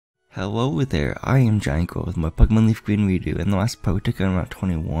Hello there, I am GiantGrotle with my Pokemon LeafGreen redo. In the last part we took on Route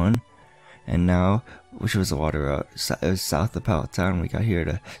 21, and now, which was a water route, it was south of Pallet Town. We got here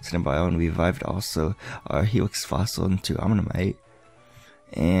to Cinnabar Island. We revived also our Helix Fossil into Omnimite.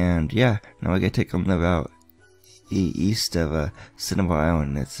 And yeah, now we gotta take on the route east of Cinnabar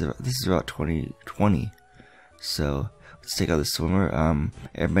Island. This is Route 2020. So let's take out the swimmer.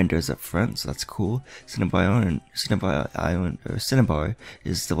 Airbender is up front, so that's cool. Cinnabar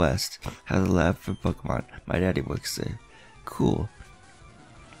is the west. Has a lab for Pokemon. My daddy works there. Cool.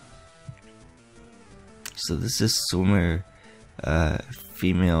 So this is swimmer,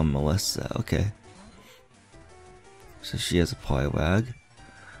 female Melissa. Okay. So she has a Poliwag.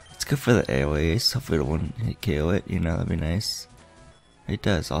 Let's go for the AOAs. Hopefully it won't KO it. You know, that'd be nice. It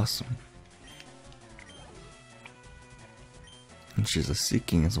does. Awesome. And she's a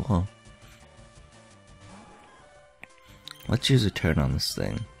Seeking as well. Let's use a turn on this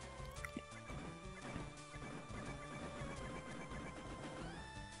thing.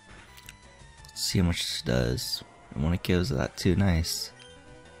 Let's see how much this does. I want to kills that too. Nice.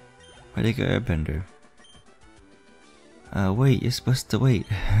 Where'd it go, Airbender? Wait, you're supposed to wait.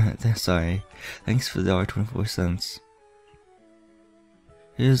 Sorry. Thanks for the $24.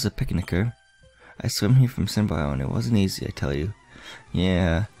 Here's a picnicker. I swim here from Cinnabar Island. It wasn't easy, I tell you.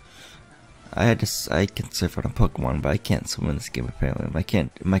 Yeah, I can surf on a Pokemon, but I can't swim in this game apparently.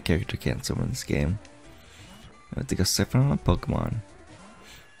 My character can't swim in this game. I have to go surfing on a Pokemon.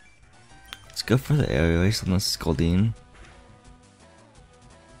 Let's go for the aerial race on the Scoldine.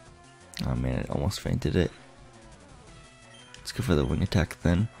 Oh man, it almost fainted it. Let's go for the wing attack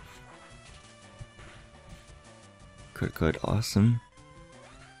then. Crit code, awesome.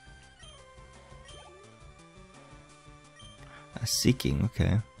 Seeking,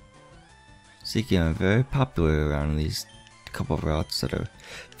 okay. Seeking are very popular around these couple of routes that are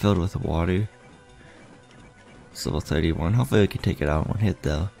filled with water. It's level 31. Hopefully we can take it out in one hit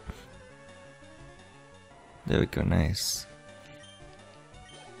though. There we go, nice.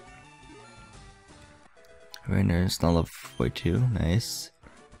 Rainer is now level 42, nice.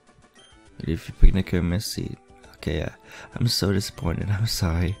 If you picnic or miss seat. Okay, yeah. I'm so disappointed, I'm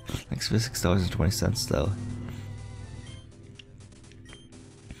sorry. Thanks for $6.20 though.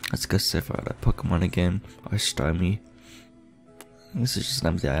 Let's go surf out a Pokemon again, or Starmie. This is just an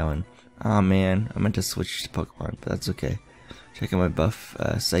empty island. Aw man, I meant to switch to Pokemon, but that's okay. Check out my buff,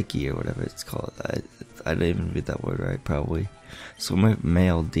 Psyche or whatever it's called. I didn't even read that word right, probably. So my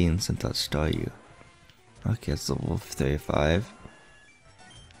male Dean sent out Staryu. Okay, it's level 35.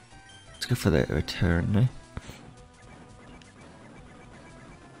 Let's go for the return.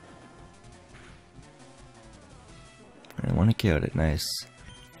 I want to kill it, nice.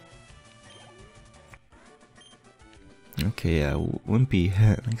 Okay, yeah, Wimpy,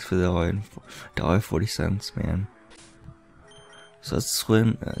 thanks for the $1.40, man. So let's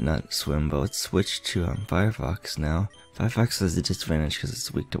swim, not swim, but let's switch to Firefox now. Firefox has a disadvantage because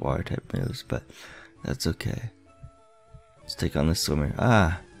it's weak to water type moves, but that's okay. Let's take on the swimmer.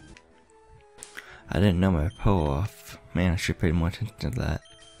 Ah! I didn't know my Poe off. Man, I should pay more attention to that.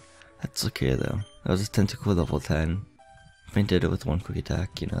 That's okay though. That was a Tentacle level 10. Fainted it with one quick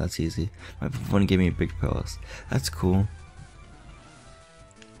attack, you know, that's easy. My one gave me a big pulse. That's cool.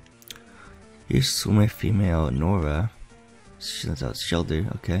 Here's swimmer female Nora. She sends out Shelter,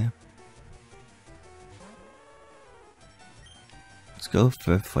 okay. Let's go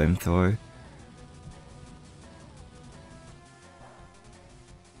for Flamethrower.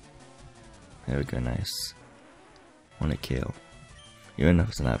 There we go, nice. One kill. Even though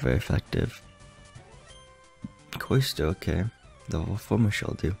it's not very effective. Coister, okay. Level 4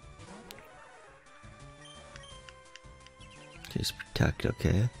 shall do. Just protect,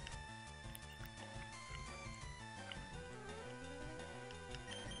 okay.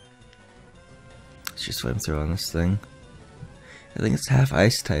 Let's just swim through on this thing. I think it's half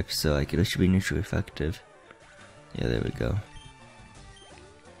ice type, so like it should be neutrally effective. Yeah, there we go.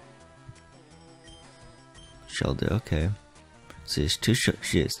 Shelter, okay. So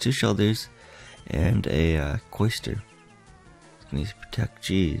she has two Shelters and a Coister. Needs to protect,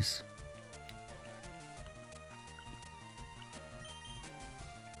 jeez.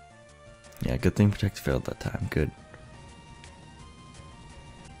 Yeah, good thing protect failed that time, good.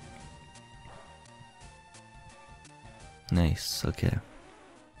 Nice, okay.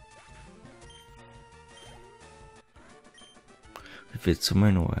 If it's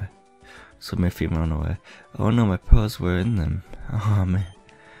somewhere nowhere. Somewhere female nowhere. Oh no, my pearls were in them. Oh man.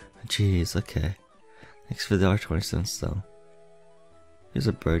 Jeez, okay. Thanks for the $20 though. Here's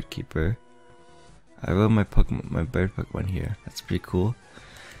a bird keeper. I wrote my bird Pokemon here. That's pretty cool.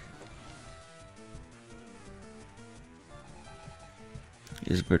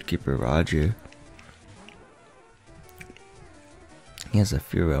 Here's Birdkeeper Roger. He has a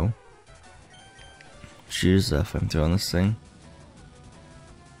Furo. Choose if I'm throwing this thing.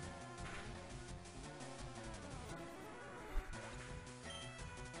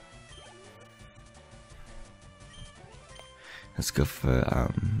 Let's go for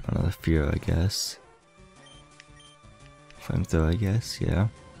another Furo, I guess. Flamethrower, I guess, yeah.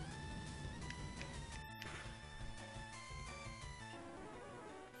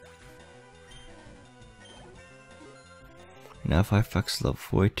 Now 5 level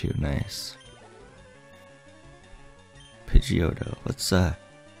 42, nice. Pidgeotto, let's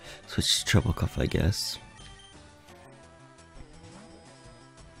switch to Trouble Cuff, I guess.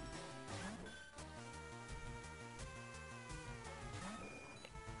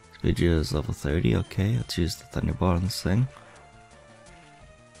 Pidgeotto is level 30, okay, let's use the Thunderbolt on this thing.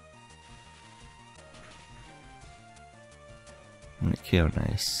 Okay,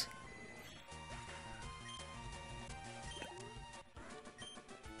 nice.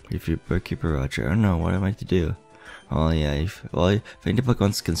 If you're Birdkeeper Roger, I don't know what I might to do. Oh yeah, if any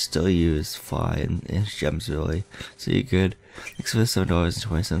Pokemon can still use Fly and Gems really, so you're good. Thanks for the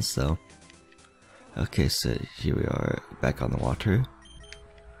 $7.20 though. Okay, so here we are back on the water.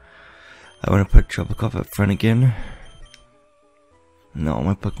 I want to put Trouble Cuff up front again. No,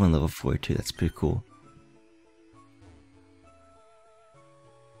 my Pokemon level 42, that's pretty cool.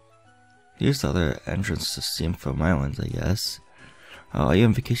 Here's the other entrance system for my ones, I guess. Oh, are you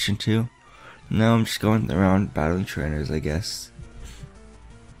on vacation too? No, I'm just going around battling trainers, I guess.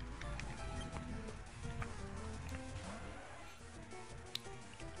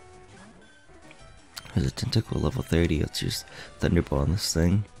 There's a Tentacle level 30, let's use Thunderbolt on this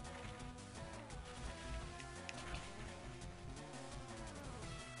thing.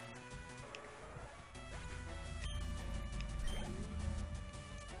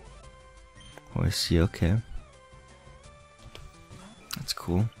 Oh, I see, okay. That's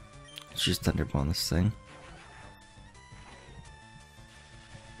cool. Let's just Thunderbolt on this thing.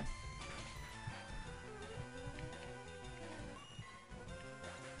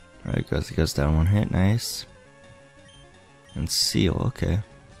 Alright guys, it goes down one hit, nice. And Seal, okay.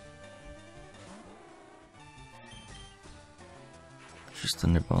 Just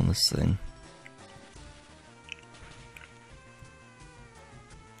Thunderbolt on this thing.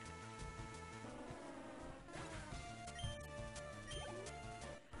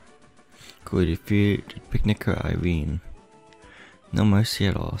 Cool, defeat Picnic or Irene. No mercy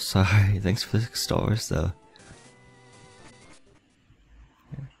at all. Sorry. Thanks for the $6 though.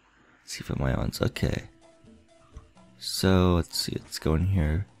 Let's see for my ons. Okay. So let's see. Let's go in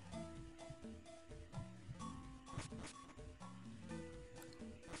here.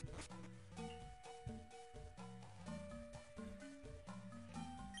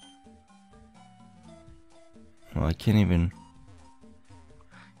 Well, I can't even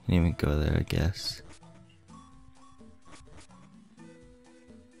go there, I guess.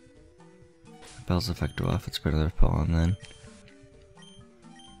 Bell's effect off, it's better than Pollen then.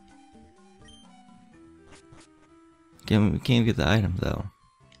 We can't even get the item though.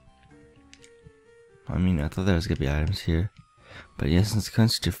 I mean, I thought there was gonna be items here. But yeah, since it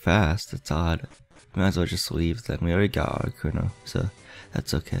comes too fast, it's odd. We might as well just leave then. We already got Articuno, so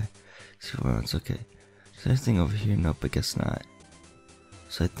that's okay. See what it's okay. Is there anything over here? Nope, I guess not.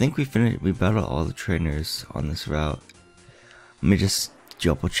 So I think we battled all the trainers on this route. Let me just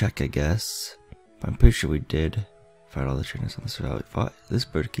double check, I guess. But I'm pretty sure we did fight all the trainers on this route. We fought this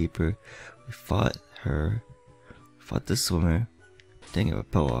Birdkeeper, we fought her, we fought this swimmer. Dang it, we're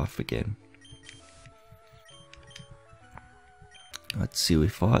pull off again. Let's see, we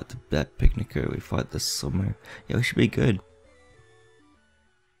fought that picnicker, we fought this swimmer. Yeah, we should be good.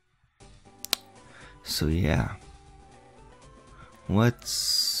 So yeah.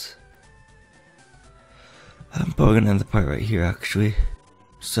 Let's... I'm probably gonna end the part right here actually.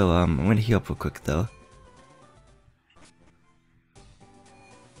 So I'm gonna heal up real quick though.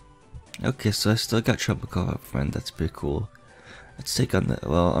 Okay, so I still got Trouble Cuff up front, that's pretty cool. Let's take on the,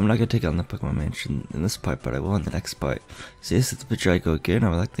 well, I'm not gonna take on the Pokemon Mansion in this part, but I will in the next part. So this is the picture I go again.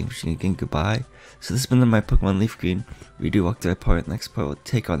 I would like to thank you again, goodbye. So this has been my Pokemon LeafGreen. We do walk through that part. Next part we'll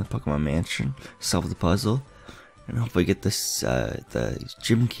take on the Pokemon Mansion, solve the puzzle, and hopefully get this the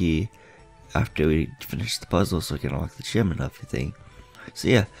gym key after we finish the puzzle, so we can unlock the gym and everything. So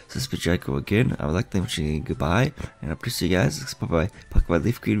yeah, so this is picture I go again. I would like to thank you again, goodbye, and I hope to see you guys. Bye bye. Pokemon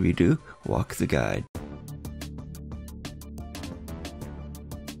LeafGreen redo. Walk the guide.